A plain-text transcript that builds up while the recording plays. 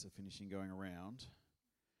to finishing going around.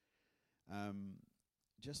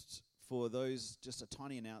 Just for those, just a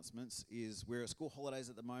tiny announcements is we're at school holidays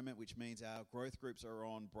at the moment, which means our growth groups are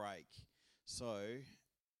on break. So,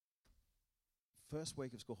 first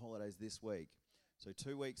week of school holidays this week. So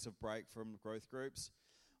 2 weeks of break from growth groups.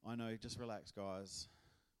 I know, just relax, guys.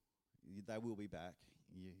 They will be back.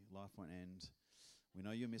 Life won't end. We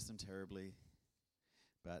know you miss them terribly,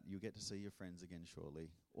 but you'll get to see your friends again shortly.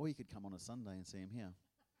 Or you could come on a Sunday and see them here.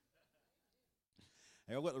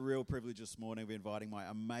 Hey, I've got the real privilege this morning of inviting my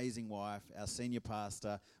amazing wife, our senior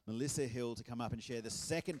pastor, Melissa Hill, to come up and share the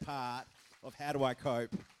second part of How Do I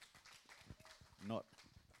Cope?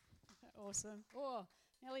 Awesome. Oh,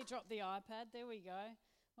 nearly dropped the iPad. There we go.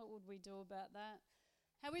 What would we do about that?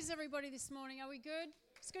 How is everybody this morning? Are we good?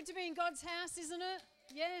 It's good to be in God's house, isn't it?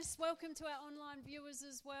 Yes. Welcome to our online viewers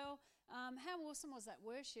as well. How awesome was that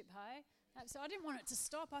worship, hey? So I didn't want it to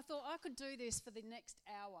stop. I thought I could do this for the next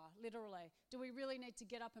hour, literally. Do we really need to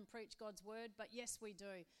get up and preach God's word? But yes, we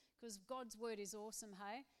do, because God's word is awesome,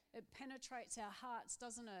 hey? It penetrates our hearts,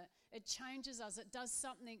 doesn't it? It changes us. It does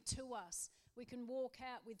something to us. We can walk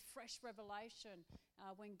out with fresh revelation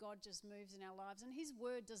when God just moves in our lives. And his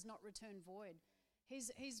word does not return void.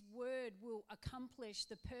 His word will accomplish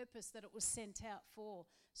the purpose that it was sent out for.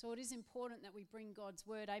 So it is important that we bring God's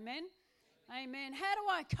word. Amen? Amen. How do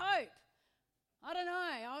I cope? I don't know.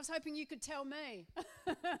 I was hoping you could tell me.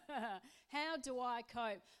 How do I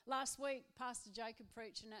cope? Last week, Pastor Jacob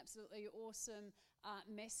preached an absolutely awesome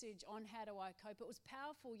message on how do I cope. It was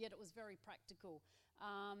powerful, yet it was very practical.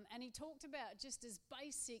 And he talked about just as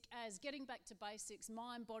basic as getting back to basics,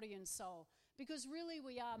 mind, body, and soul. Because really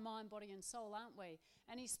we are mind, body, and soul, aren't we?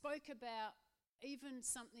 And he spoke about even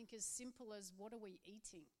something as simple as what are we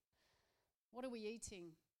eating? What are we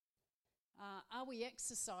eating? Are we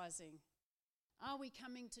exercising? Are we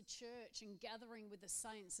coming to church and gathering with the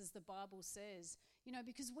saints, as the Bible says? You know,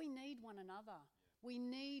 because we need one another. We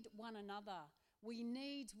need one another. We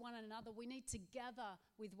need one another. We need to gather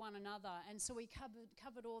with one another. And so we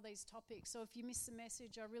covered all these topics. So if you missed the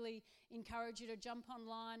message, I really encourage you to jump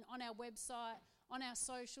online, on our website, on our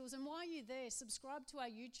socials. And while you're there, subscribe to our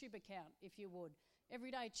YouTube account, if you would.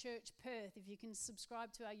 Everyday Church Perth, if you can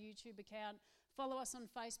subscribe to our YouTube account. Follow us on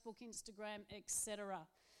Facebook, Instagram, etc.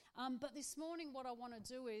 But this morning what I want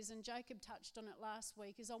to do is, and Jacob touched on it last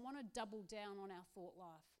week, is I want to double down on our thought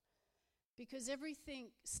life. Because everything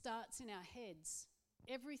starts in our heads.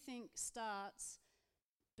 Everything starts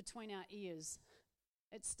between our ears.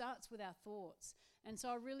 It starts with our thoughts. And so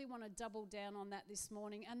I really want to double down on that this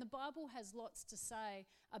morning. And the Bible has lots to say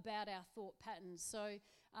about our thought patterns. So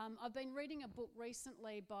I've been reading a book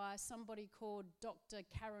recently by somebody called Dr.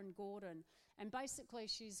 Karen Gordon. And basically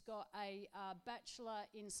she's got a bachelor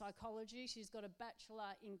in psychology, she's got a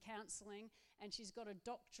bachelor in counselling, and she's got a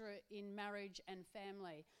doctorate in marriage and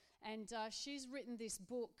family. And she's written this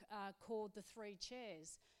book called The Three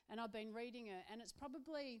Chairs. And I've been reading it, and it's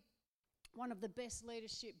probably one of the best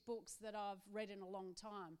leadership books that I've read in a long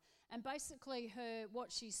time. And basically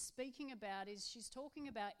what she's speaking about is she's talking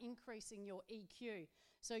about increasing your EQ,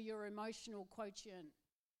 so your emotional quotient.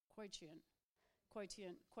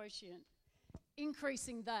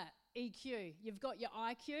 Increasing that, EQ. You've got your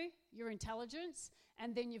IQ, your intelligence,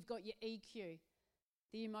 and then you've got your EQ,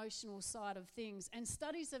 the emotional side of things. And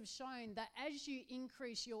studies have shown that as you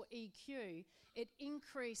increase your EQ, it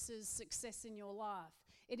increases success in your life.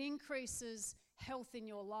 It increases health in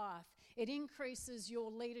your life. It increases your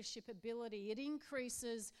leadership ability. It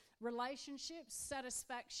increases relationships,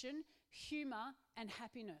 satisfaction, humour, and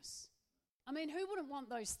happiness. I mean, who wouldn't want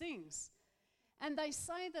those things? And they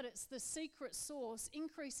say that it's the secret sauce.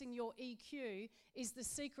 Increasing your EQ is the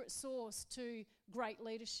secret sauce to great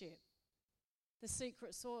leadership. The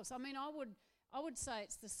secret sauce. I mean, I would say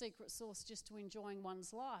it's the secret sauce just to enjoying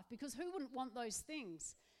one's life, because who wouldn't want those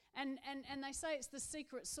things? And they say it's the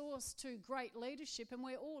secret sauce to great leadership, and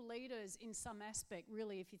we're all leaders in some aspect,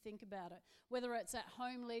 really, if you think about it. Whether it's at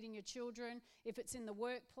home leading your children, if it's in the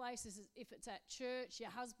workplace, if it's at church, your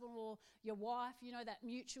husband or your wife, you know, that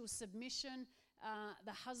mutual submission,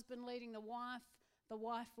 the husband leading the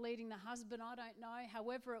wife leading the husband, I don't know,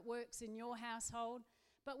 however it works in your household.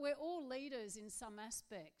 But we're all leaders in some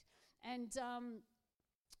aspect. And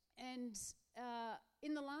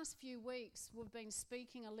in the last few weeks, we've been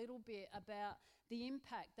speaking a little bit about the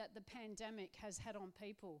impact that the pandemic has had on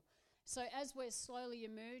people. So as we're slowly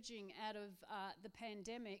emerging out of the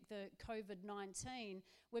pandemic, the COVID-19,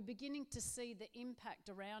 we're beginning to see the impact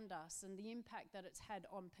around us and the impact that it's had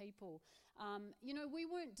on people. You know, we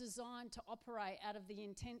weren't designed to operate out of the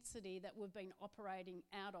intensity that we've been operating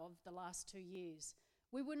out of the last 2 years.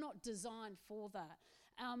 We were not designed for that.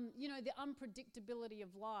 The unpredictability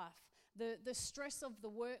of life, the stress of the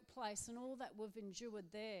workplace and all that we've endured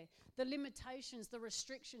there, the limitations, the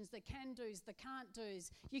restrictions, the can-dos, the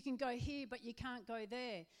can't-dos. You can go here, but you can't go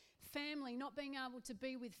there. Family, not being able to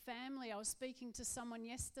be with family. I was speaking to someone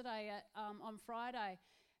yesterday on Friday,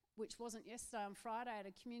 which wasn't yesterday, on Friday at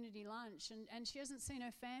a community lunch, and she hasn't seen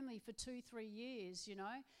her family for 2-3 years,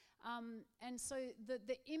 and so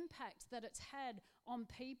the impact that it's had on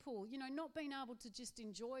people, not being able to just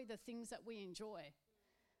enjoy the things that we enjoy.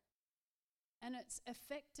 And it's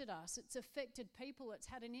affected us, it's affected people, it's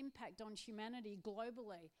had an impact on humanity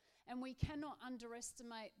globally. And we cannot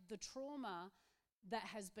underestimate the trauma that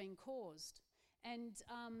has been caused. And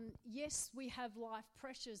yes, we have life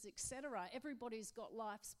pressures, etc. Everybody's got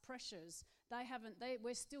life's pressures.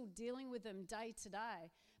 We're still dealing with them day to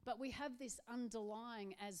day. But we have this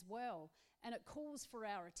underlying as well, and it calls for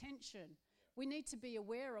our attention. We need to be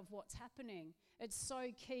aware of what's happening. It's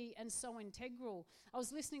so key and so integral. I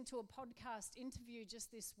was listening to a podcast interview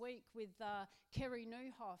just this week with Kerry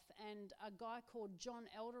Newhoff and a guy called John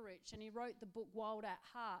Elderich, and he wrote the book Wild at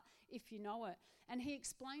Heart, if you know it. And he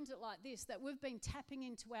explained it like this, that we've been tapping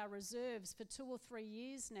into our reserves for 2 or 3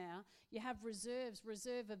 years now. You have reserves,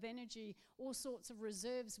 reserve of energy, all sorts of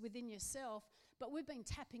reserves within yourself, but we've been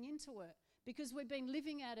tapping into it. Because we've been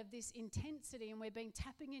living out of this intensity and we've been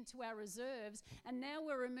tapping into our reserves, and now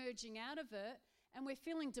we're emerging out of it and we're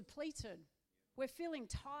feeling depleted. We're feeling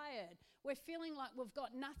tired. We're feeling like we've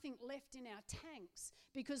got nothing left in our tanks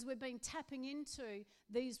because we've been tapping into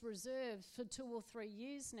these reserves for 2 or 3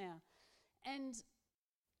 years now. And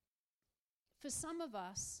for some of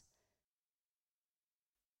us,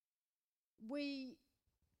 we're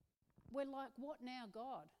like, what now,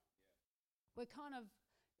 God? We're kind of,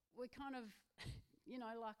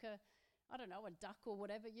 like a duck or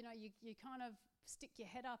whatever. You kind of stick your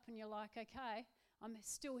head up and you're like, okay, I'm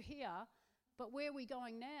still here, but where are we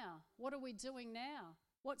going now? What are we doing now?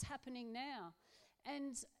 What's happening now?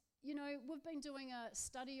 And, we've been doing a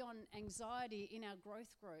study on anxiety in our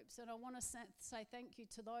growth groups, and I want to say thank you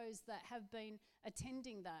to those that have been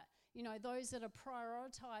attending that. Those that are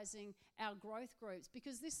prioritising our growth groups,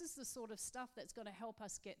 because this is the sort of stuff that's going to help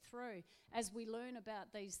us get through as we learn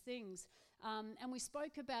about these things. And we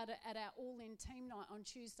spoke about it at our all-in team night on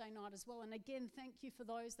Tuesday night as well. And again, thank you for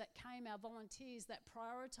those that came, our volunteers that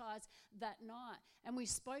prioritised that night. And we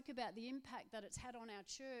spoke about the impact that it's had on our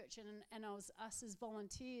church and us as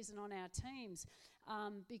volunteers and on our teams.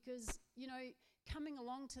 Because, coming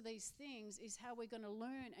along to these things is how we're going to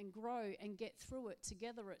learn and grow and get through it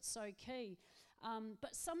together. It's so key.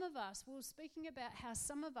 But some of us, we were speaking about how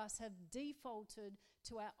some of us have defaulted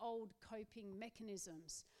to our old coping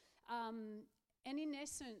mechanisms. And in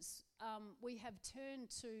essence, we have turned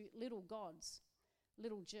to little gods,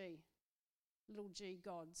 little g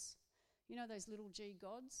gods. Those little g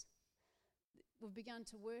gods? We've begun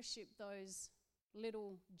to worship those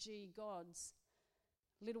little g gods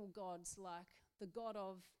like the God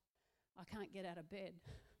of, I can't get out of bed,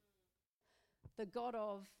 the God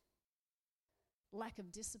of lack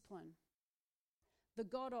of discipline, the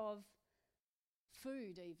God of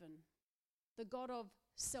food even, the God of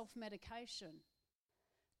self-medication,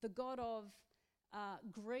 the God of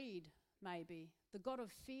greed maybe, the God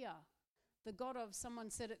of fear, the God of, someone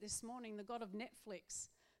said it this morning, the God of Netflix.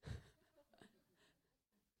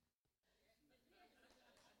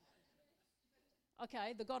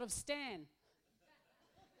 Okay, the God of Stan,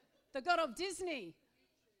 the God of Disney,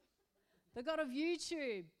 the God of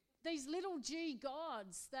YouTube. These little g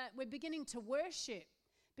gods that we're beginning to worship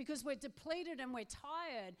because we're depleted and we're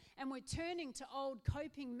tired and we're turning to old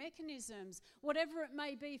coping mechanisms, whatever it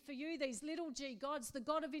may be for you, these little g gods, the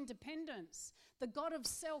God of independence, the God of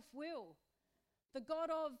self-will, the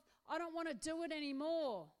God of, I don't want to do it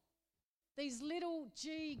anymore. These little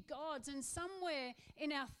g gods. And somewhere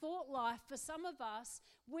in our thought life, for some of us,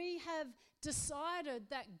 we have decided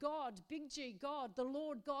that God, big G God, the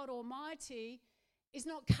Lord God Almighty, is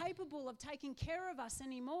not capable of taking care of us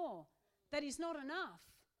anymore, that He's not enough.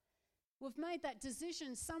 We've made that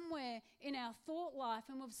decision somewhere in our thought life,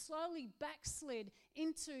 and we've slowly backslid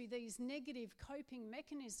into these negative coping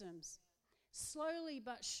mechanisms. Slowly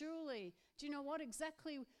but surely. Do you know what?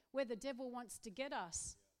 Exactly where the devil wants to get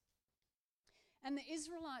us. And the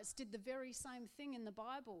Israelites did the very same thing in the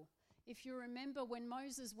Bible. If you remember when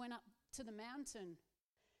Moses went up to the mountain,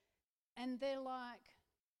 and they're like,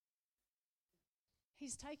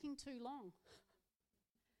 he's taking too long.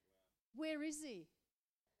 Where is he?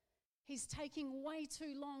 He's taking way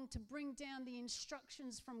too long to bring down the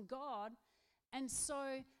instructions from God. And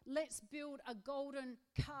so let's build a golden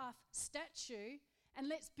calf statue and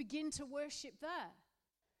let's begin to worship that.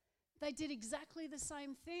 they did exactly the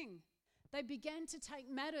same thing. They began to take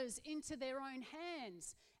matters into their own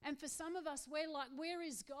hands. And for some of us, we're like, where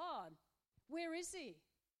is God? Where is he?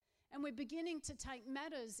 And we're beginning to take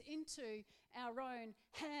matters into our own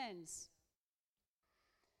hands.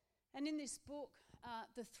 And in this book,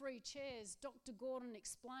 The Three Chairs, Dr. Gordon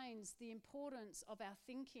explains the importance of our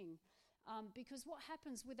thinking. Because what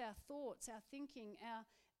happens with our thoughts, our thinking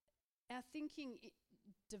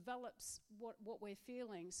develops what we're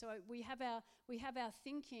feeling. So we have our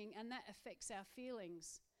thinking, and that affects our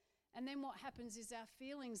feelings. And then what happens is our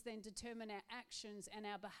feelings then determine our actions and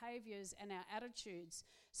our behaviours and our attitudes.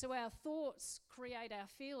 So our thoughts create our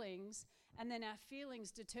feelings, and then our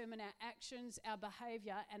feelings determine our actions, our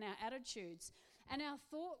behaviour and our attitudes. And our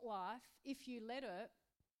thought life, if you let it,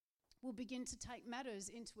 will begin to take matters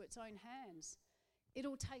into its own hands.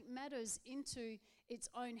 It'll take matters into its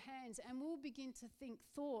own hands, and we'll begin to think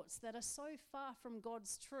thoughts that are so far from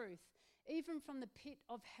God's truth, even from the pit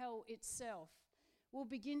of hell itself. We'll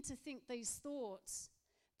begin to think these thoughts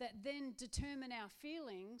that then determine our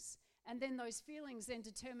feelings, and then those feelings then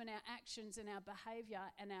determine our actions and our behaviour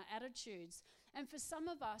and our attitudes. And for some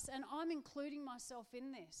of us, and I'm including myself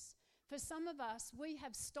in this, for some of us, we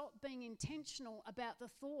have stopped being intentional about the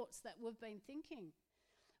thoughts that we've been thinking.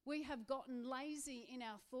 We have gotten lazy in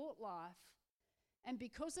our thought life, and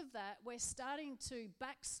because of that, we're starting to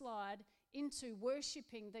backslide into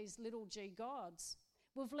worshipping these little g gods.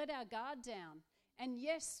 We've let our guard down. And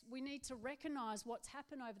yes, we need to recognise what's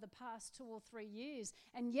happened over the past 2 or 3 years.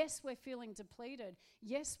 And yes, we're feeling depleted.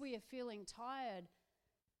 Yes, we are feeling tired.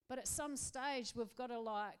 But at some stage, we've got to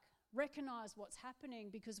recognise what's happening,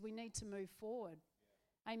 because we need to move forward.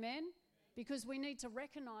 Yeah. Amen? Because we need to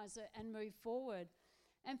recognise it and move forward.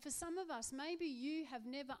 And for some of us, maybe you have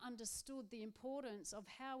never understood the importance of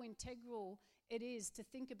how integral it is to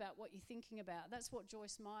think about what you're thinking about. That's what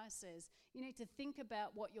Joyce Meyer says. You need to think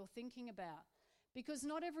about what you're thinking about. Because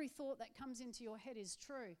not every thought that comes into your head is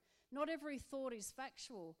true. Not every thought is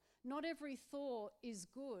factual. Not every thought is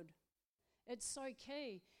good. It's so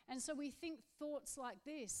key. And so we think thoughts like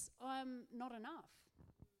this: I'm not enough.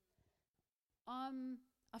 I'm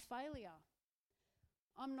a failure.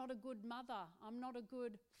 I'm not a good mother. I'm not a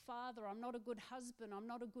good father. I'm not a good husband. I'm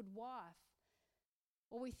not a good wife.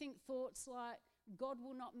 Or we think thoughts like, God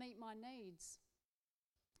will not meet my needs.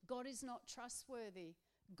 God is not trustworthy.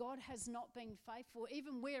 God has not been faithful.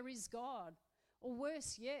 Even, where is God? Or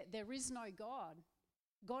worse yet, there is no God.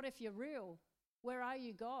 God, if you're real, where are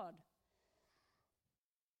you, God?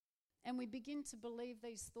 And we begin to believe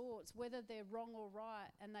these thoughts, whether they're wrong or right,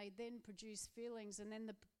 and they then produce feelings, and then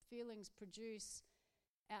the feelings produce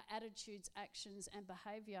our attitudes, actions, and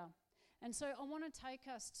behaviour. And so I want to take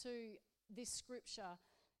us to this scripture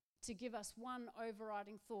to give us one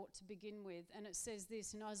overriding thought to begin with. And it says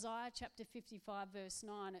this in Isaiah chapter 55 verse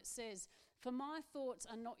 9. It says, "For my thoughts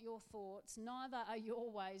are not your thoughts, neither are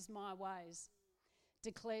your ways my ways,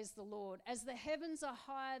 declares the Lord. As the heavens are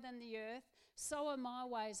higher than the earth, so are my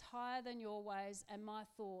ways higher than your ways, and my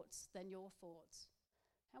thoughts than your thoughts."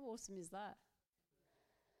 How awesome is that?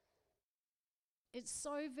 It's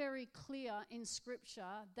so very clear in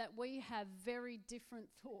Scripture that we have very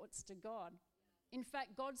different thoughts to God. In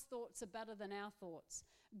fact, God's thoughts are better than our thoughts.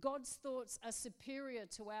 God's thoughts are superior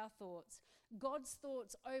to our thoughts. God's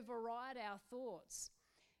thoughts override our thoughts.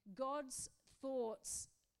 God's thoughts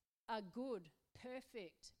are good,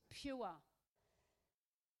 perfect, pure.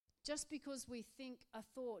 Just because we think a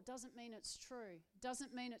thought doesn't mean it's true,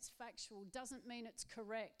 doesn't mean it's factual, doesn't mean it's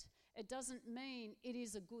correct. It doesn't mean it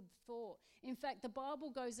is a good thought. In fact, the Bible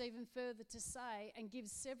goes even further to say and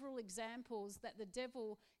gives several examples that the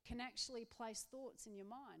devil can actually place thoughts in your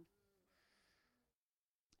mind.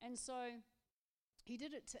 And so he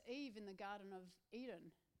did it to Eve in the Garden of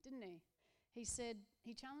Eden, didn't he?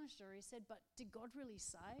 He challenged her. He said, "But did God really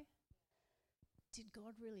say? Did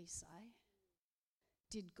God really say?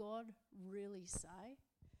 Did God really say?"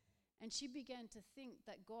 And she began to think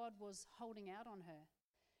that God was holding out on her.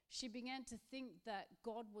 She began to think that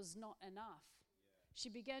God was not enough. Yeah. She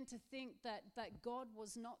began to think that God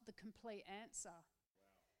was not the complete answer. Wow.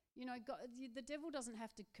 You know, God, the devil doesn't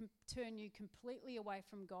have to turn you completely away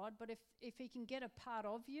from God, but if he can get a part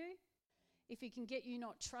of you, if he can get you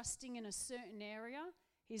not trusting in a certain area,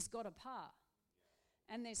 he's got a part.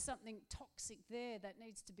 Yeah. And there's something toxic there that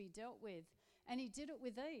needs to be dealt with. And he did it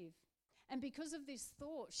with Eve. And because of this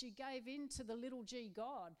thought, she gave in to the little g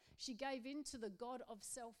God. She gave in to the God of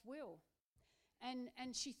self-will.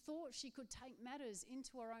 And she thought she could take matters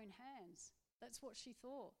into her own hands. That's what she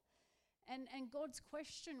thought. And God's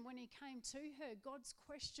question when he came to her, God's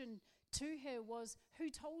question to her was, "Who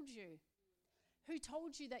told you? Who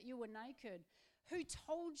told you that you were naked? Who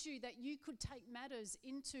told you that you could take matters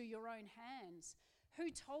into your own hands? Who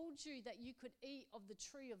told you that you could eat of the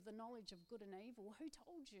tree of the knowledge of good and evil? Who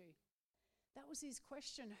told you? That was his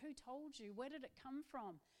question. Who told you? Where did it come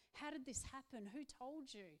from? How did this happen? Who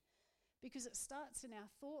told you? Because it starts in our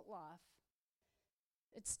thought life.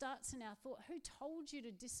 It starts in our thought. Who told you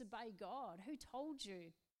to disobey God? Who told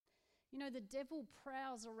you? You know, the devil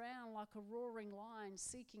prowls around like a roaring lion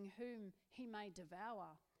seeking whom he may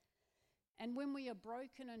devour. And when we are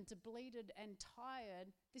broken and depleted and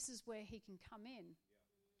tired, this is where he can come in.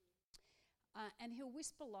 And he'll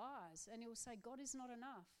whisper lies and he'll say, God is not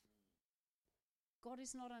enough. God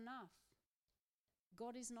is not enough.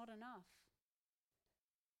 God is not enough.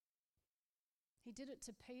 He did it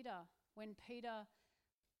to Peter. When Peter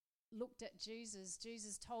looked at Jesus,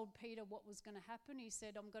 Jesus told Peter what was going to happen. He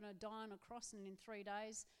said, I'm going to die on a cross and in 3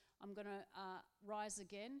 days I'm going to rise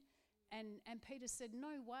again. And Peter said,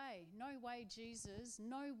 no way, Jesus,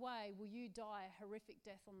 no way will you die a horrific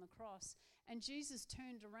death on the cross. And Jesus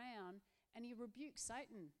turned around and he rebuked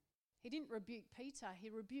Satan. He didn't rebuke Peter, he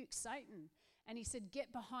rebuked Satan. And he said,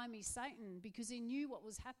 get behind me, Satan, because he knew what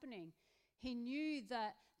was happening. He knew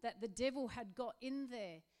that the devil had got in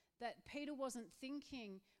there, that Peter wasn't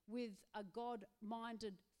thinking with a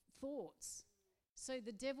God-minded thoughts. So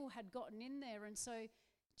the devil had gotten in there, and so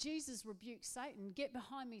Jesus rebuked Satan, get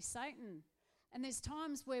behind me, Satan. And there's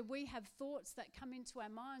times where we have thoughts that come into our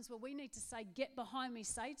minds where we need to say, get behind me,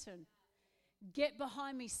 Satan. Get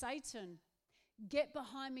behind me, Satan. Get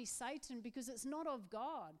behind me, Satan, because it's not of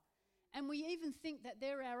God. And we even think that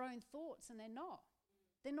they're our own thoughts, and they're not.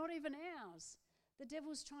 They're not even ours. The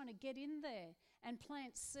devil's trying to get in there and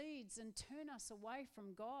plant seeds and turn us away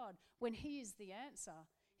from God when he is the answer.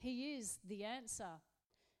 He is the answer.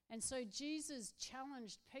 And so Jesus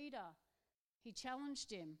challenged Peter. He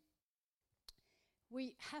challenged him.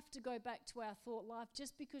 We have to go back to our thought life.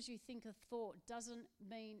 Just because you think a thought doesn't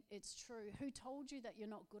mean it's true. Who told you that you're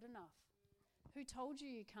not good enough? Who told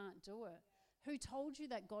you can't do it? Who told you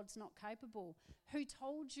that God's not capable? Who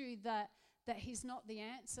told you that he's not the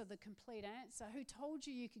answer, the complete answer? Who told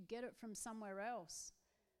you could get it from somewhere else?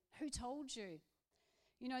 Who told you?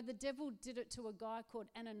 You know, the devil did it to a guy called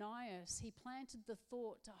Ananias. He planted the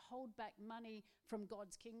thought to hold back money from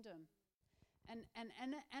God's kingdom. And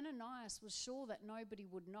Ananias was sure that nobody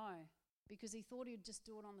would know because he thought he'd just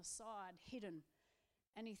do it on the side, hidden.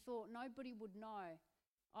 And he thought nobody would know.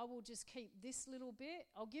 I will just keep this little bit.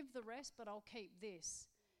 I'll give the rest, but I'll keep this.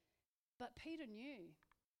 But Peter knew.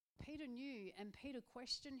 Peter knew, and Peter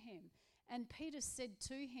questioned him. And Peter said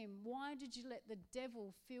to him, why did you let the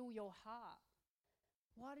devil fill your heart?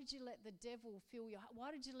 Why did you let the devil fill your heart?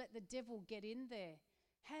 Why did you let the devil get in there?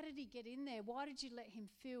 How did he get in there? Why did you let him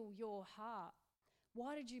fill your heart?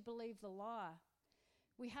 Why did you believe the lie?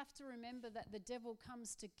 We have to remember that the devil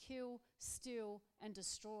comes to kill, steal, and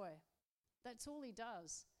destroy. That's all he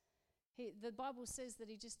does. The Bible says that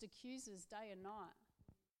he just accuses day and night.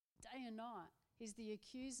 Day and night. He's the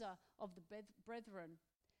accuser of the brethren.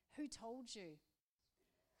 Who told you?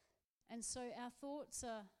 And so our thoughts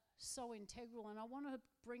are so integral, and I want to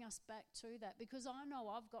bring us back to that because I know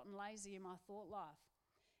I've gotten lazy in my thought life,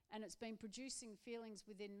 and it's been producing feelings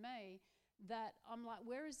within me that I'm like,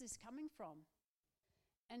 where is this coming from?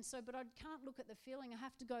 And so, but I can't look at the feeling. I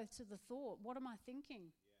have to go to the thought. What am I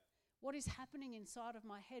thinking? What is happening inside of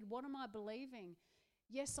my head? What am I believing?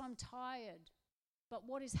 Yes, I'm tired, but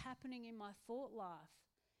what is happening in my thought life?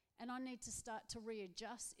 And I need to start to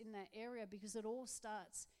readjust in that area because it all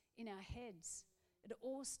starts in our heads. It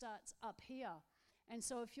all starts up here. And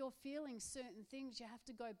so if you're feeling certain things, you have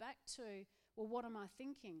to go back to, well, what am I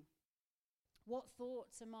thinking? What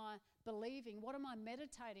thoughts am I believing? What am I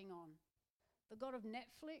meditating on? The God of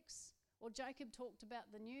Netflix? Or Jacob talked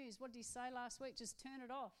about the news. What did he say last week? Just turn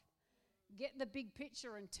it off. Get the big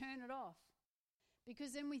picture and turn it off.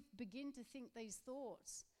 Because then we begin to think these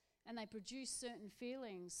thoughts and they produce certain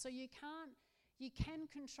feelings. So you can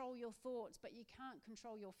control your thoughts, but you can't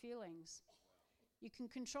control your feelings. You can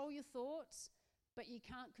control your thoughts, but you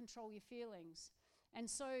can't control your feelings. And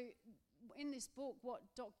so in this book, what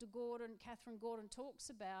Dr. Catherine Gordon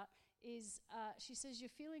talks about is she says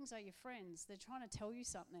your feelings are your friends. They're trying to tell you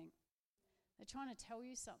something. They're trying to tell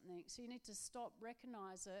you something. So you need to stop,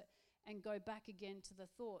 recognize it, and go back again to the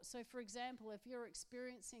thought. So for example, if you're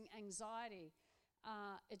experiencing anxiety,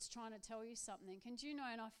 it's trying to tell you something. And do you know,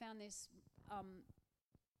 and I found this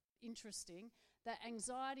interesting, that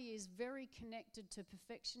anxiety is very connected to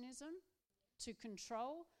perfectionism, to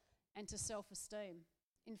control, and to self-esteem.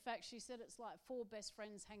 In fact, she said it's like 4 best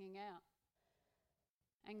friends hanging out.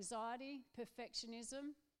 Anxiety,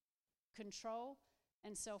 perfectionism, control,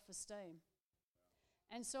 and self-esteem.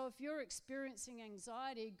 And so if you're experiencing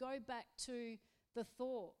anxiety, go back to the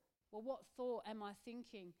thought. Well, what thought am I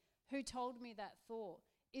thinking? Who told me that thought?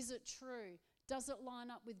 Is it true? Does it line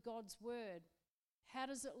up with God's word? How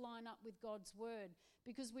does it line up with God's word?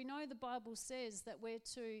 Because we know the Bible says that we're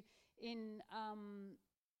to, in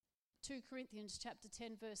 2 Corinthians chapter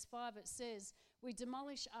 10, verse 5, it says, we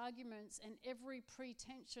demolish arguments and every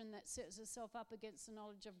pretension that sets itself up against the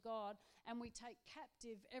knowledge of God, and we take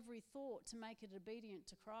captive every thought to make it obedient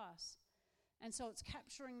to Christ. And so it's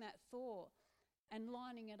capturing that thought and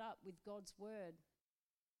lining it up with God's word.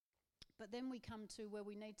 But then we come to where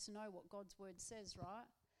we need to know what God's word says, right?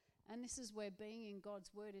 And this is where being in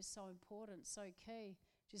God's word is so important, so key.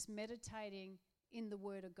 Just meditating in the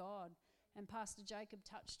word of God. And Pastor Jacob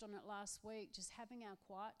touched on it last week, just having our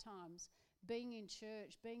quiet times, being in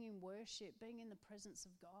church, being in worship, being in the presence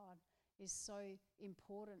of God is so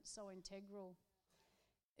important, so integral.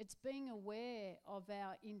 It's being aware of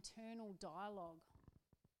our internal dialogue.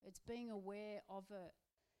 It's being aware of it.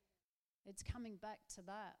 It's coming back to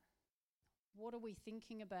that. What are we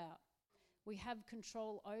thinking about? We have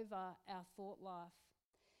control over our thought life.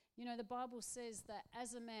 You know, the Bible says that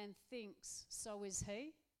as a man thinks, so is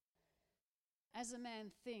he. As a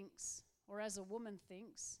man thinks, or as a woman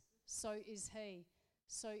thinks, so is he,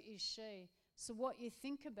 so is she. So what you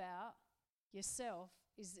think about yourself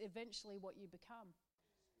is eventually what you become.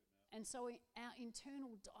 And so our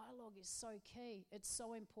internal dialogue is so key. It's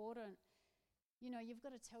so important. You know, you've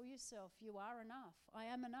got to tell yourself, you are enough. I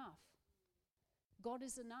am enough. God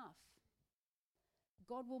is enough.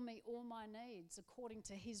 God will meet all my needs according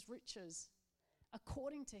to his riches.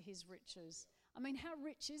 According to his riches. I mean, how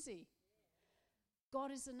rich is he?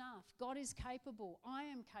 God is enough. God is capable. I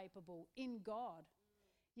am capable in God.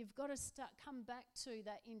 You've got to come back to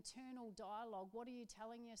that internal dialogue. What are you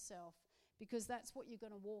telling yourself? Because that's what you're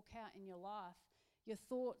going to walk out in your life. Your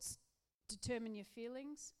thoughts determine your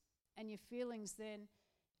feelings, and your feelings then,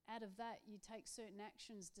 out of that, you take certain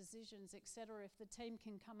actions, decisions, etc. If the team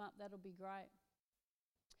can come up, that'll be great.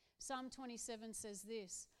 Psalm 27 says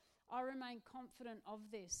this, I remain confident of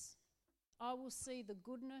this. I will see the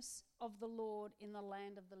goodness of the Lord in the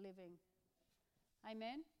land of the living.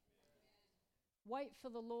 Amen? Wait for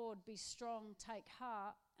the Lord, be strong, take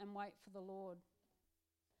heart, and wait for the Lord.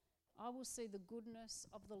 I will see the goodness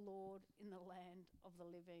of the Lord in the land of the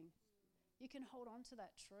living. You can hold on to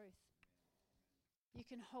that truth. You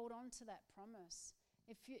can hold on to that promise.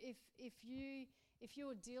 If you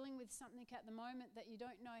are dealing with something at the moment that you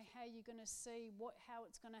don't know how you're going to see how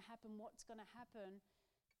it's going to happen, what's going to happen,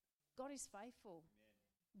 God is faithful.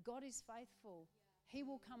 Amen. God is faithful. Yeah. He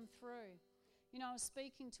will come through. You know, I was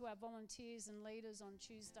speaking to our volunteers and leaders on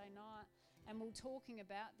Tuesday night, and we were talking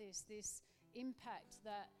about this impact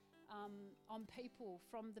that on people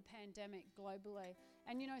from the pandemic globally.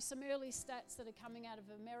 And, you know, some early stats that are coming out of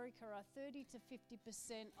America are 30 to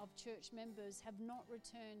 50% of church members have not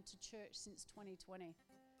returned to church since 2020.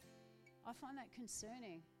 I find that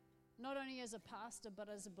concerning, not only as a pastor, but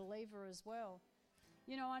as a believer as well.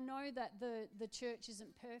 You know, I know that the church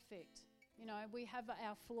isn't perfect. You know, we have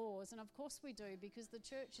our flaws, and of course we do, because the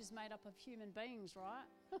church is made up of human beings,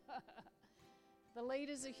 right? The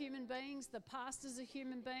leaders are human beings, the pastors are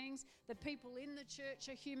human beings, the people in the church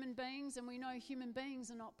are human beings, and we know human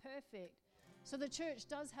beings are not perfect. So the church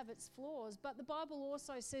does have its flaws, but the Bible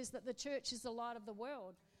also says that the church is the light of the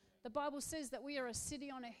world. The Bible says that we are a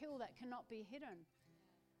city on a hill that cannot be hidden.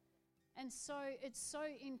 And so it's so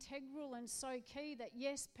integral and so key that,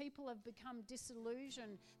 yes, people have become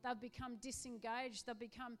disillusioned, they've become disengaged, they've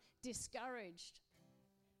become discouraged.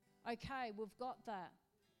 Okay, we've got that.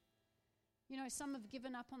 You know, some have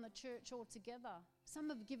given up on the church altogether. Some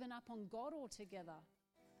have given up on God altogether.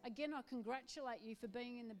 Again, I congratulate you for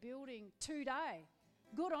being in the building today.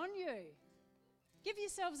 Good on you. Give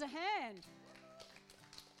yourselves a hand.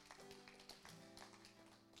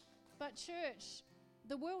 But church,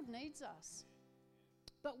 the world needs us.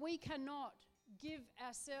 But we cannot give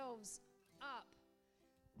ourselves up.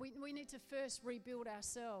 We need to first rebuild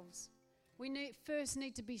ourselves. We first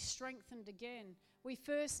need to be strengthened again. We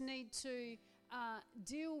first need to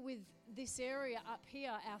deal with this area up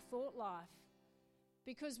here, our thought life,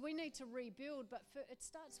 because we need to rebuild, but it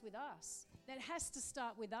starts with us. That has to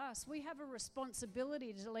start with us. We have a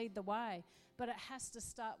responsibility to lead the way, but it has to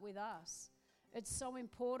start with us. It's so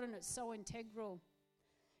important. It's so integral.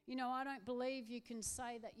 You know, I don't believe you can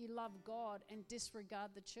say that you love God and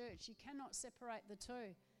disregard the church. You cannot separate the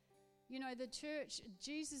two. You know, the church,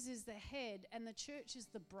 Jesus is the head and the church is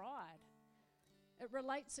the bride. It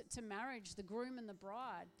relates it to marriage, the groom and the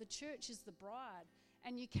bride. The church is the bride.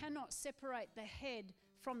 and you cannot separate the head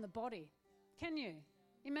from the body. Can you?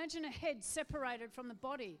 Imagine a head separated from the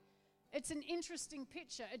body. It's an interesting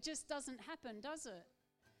picture. It just doesn't happen, does it?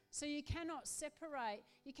 So you cannot separate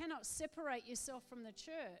yourself from the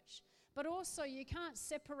church. But also you can't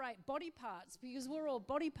separate body parts because we're all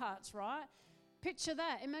body parts, right? Picture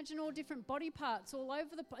that. Imagine all different body parts all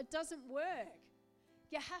over it doesn't work.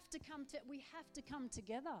 We have to come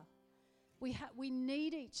together. We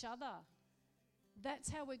need each other. That's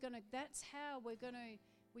how we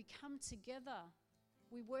come together.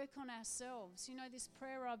 We work on ourselves. You know, this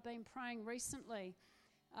prayer I've been praying recently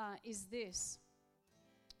is this.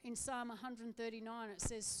 In Psalm 139, it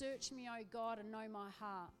says, "Search me, O God, and know my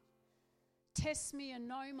heart. Test me and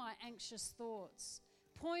know my anxious thoughts.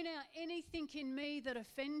 Point out anything in me that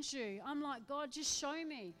offends you." I'm like, God, just show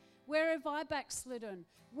me. Where have I backslidden?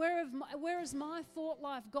 Where has my thought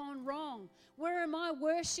life gone wrong? Where am I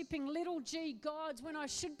worshipping little g gods when I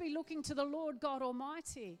should be looking to the Lord God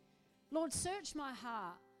Almighty? Lord, search my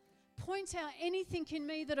heart. Point out anything in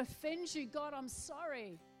me that offends you. God, I'm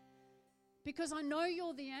sorry. Because I know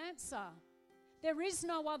you're the answer. There is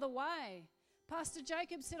no other way. Pastor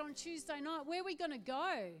Jacob said on Tuesday night, where are we going to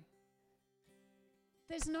go?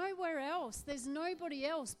 There's nowhere else. There's nobody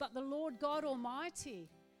else but the Lord God Almighty.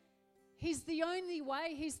 He's the only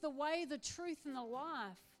way. He's the way, the truth, and the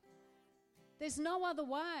life. There's no other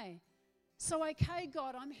way. So, okay,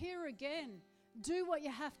 God, I'm here again. Do what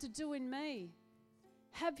you have to do in me.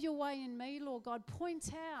 Have your way in me, Lord God.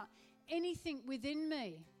 Point out anything within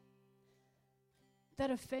me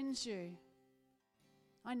that offends you.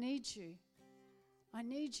 I need you. I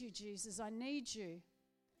need you, Jesus. I need you.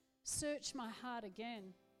 Search my heart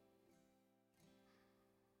again.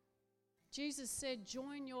 Jesus said,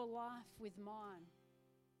 join your life with mine.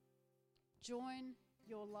 Join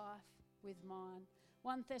your life with mine.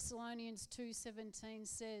 1 Thessalonians 2:17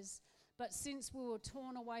 says, "But since we were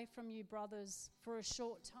torn away from you, brothers, for a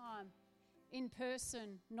short time, in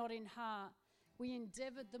person, not in heart, we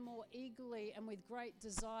endeavoured the more eagerly and with great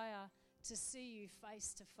desire to see you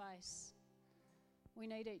face to face." We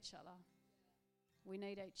need each other. We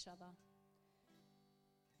need each other.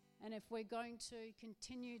 And if we're going to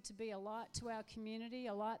continue to be a light to our community,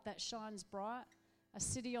 a light that shines bright, a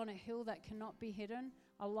city on a hill that cannot be hidden,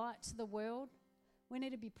 a light to the world, we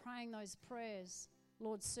need to be praying those prayers.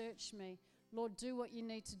 Lord, search me. Lord, do what you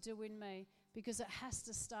need to do in me, because it has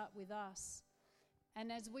to start with us.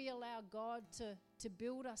 And as we allow God to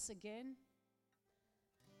build us again,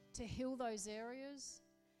 to heal those areas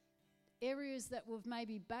that we've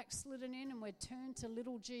maybe backslidden in, and we're turned to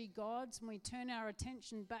little g gods, and we turn our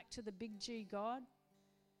attention back to the big G God,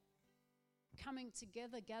 coming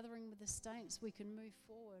together, gathering with the saints, we can move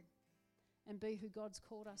forward and be who God's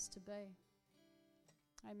called us to be.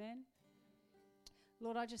 Amen.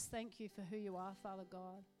 Lord, I just thank you for who you are, Father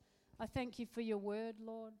God. I thank you for your word,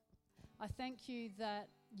 Lord. I thank you that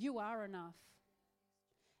you are enough.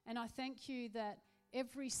 And I thank you that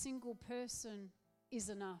every single person is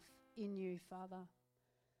enough in you, Father.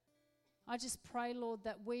 I just pray, Lord,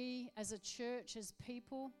 that we as a church, as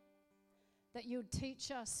people, that you'd teach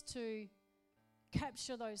us to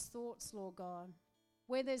capture those thoughts, Lord God.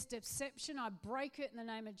 Where there's deception, I break it in the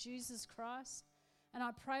name of Jesus Christ. And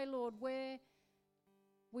I pray, Lord, where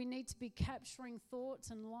we need to be capturing thoughts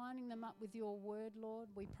and lining them up with your word, Lord,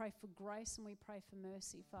 we pray for grace and we pray for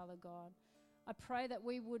mercy, Father God. I pray that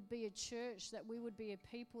we would be a church, that we would be a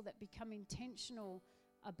people that become intentional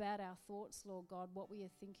about our thoughts, Lord God, what we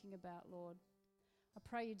are thinking about, Lord. I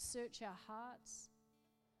pray you'd search our hearts,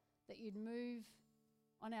 that you'd move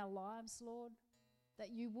on our lives, Lord,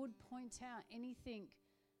 that you would point out anything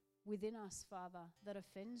within us, Father, that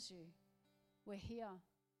offends you. We're here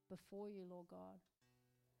before you, Lord God.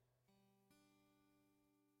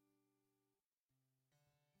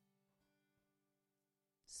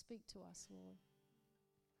 Speak to us, Lord.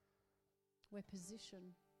 We're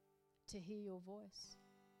positioned to hear your voice.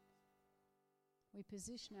 We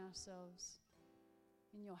position ourselves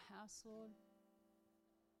in your house, Lord,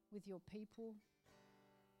 with your people,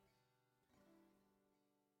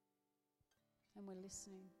 and we're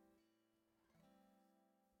listening.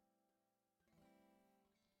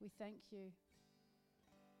 We thank you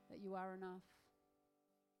that you are enough.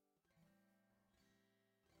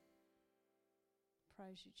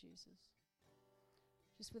 Praise you, Jesus.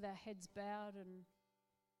 Just with our heads bowed, and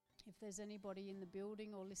if there's anybody in the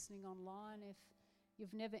building or listening online, if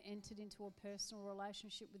you've never entered into a personal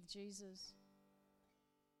relationship with Jesus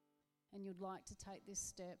and you'd like to take this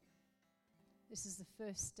step, this is the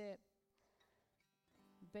first step,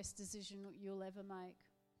 the best decision you'll ever make,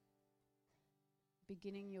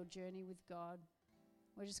 beginning your journey with God.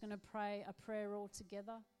 We're just going to pray a prayer all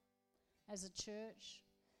together as a church.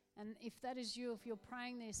 And if that is you, if you're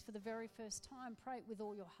praying this for the very first time, pray it with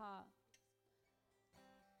all your heart.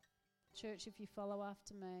 Church, if you follow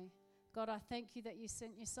after me. God, I thank you that you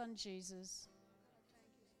sent your son Jesus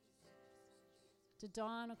to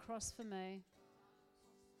die on a cross for me.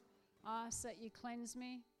 I ask that you cleanse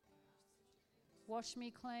me, wash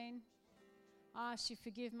me clean. I ask you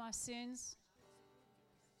forgive my sins.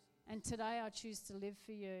 And today I choose to live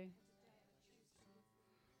for you.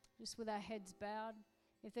 Just with our heads bowed.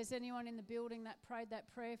 If there's anyone in the building that prayed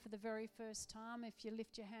that prayer for the very first time, if you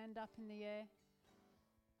lift your hand up in the air,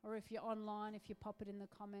 or if you're online, if you pop it in the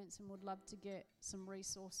comments, and would love to get some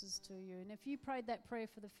resources to you. And if you prayed that prayer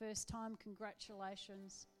for the first time,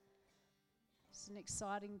 congratulations. It's an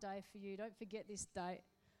exciting day for you. Don't forget this date.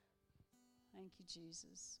 Thank you,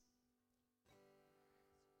 Jesus.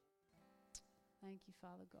 Thank you,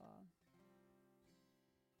 Father God.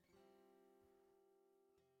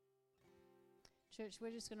 Church,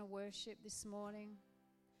 we're just going to worship this morning.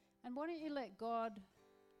 And why don't you let God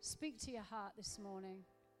speak to your heart this morning?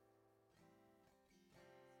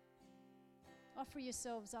 Offer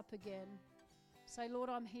yourselves up again. Say, Lord,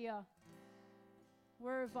 I'm here.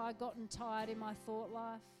 Where have I gotten tired in my thought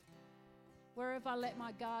life? Where have I let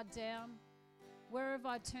my guard down? Where have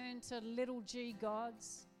I turned to little g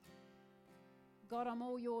gods? God, I'm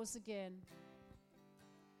all yours again.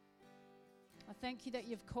 I thank you that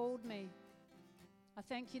you've called me. I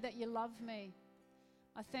thank you that you love me.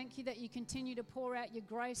 I thank you that you continue to pour out your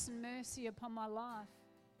grace and mercy upon my life.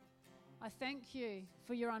 I thank you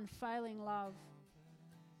for your unfailing love.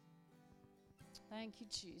 Thank you,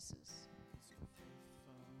 Jesus.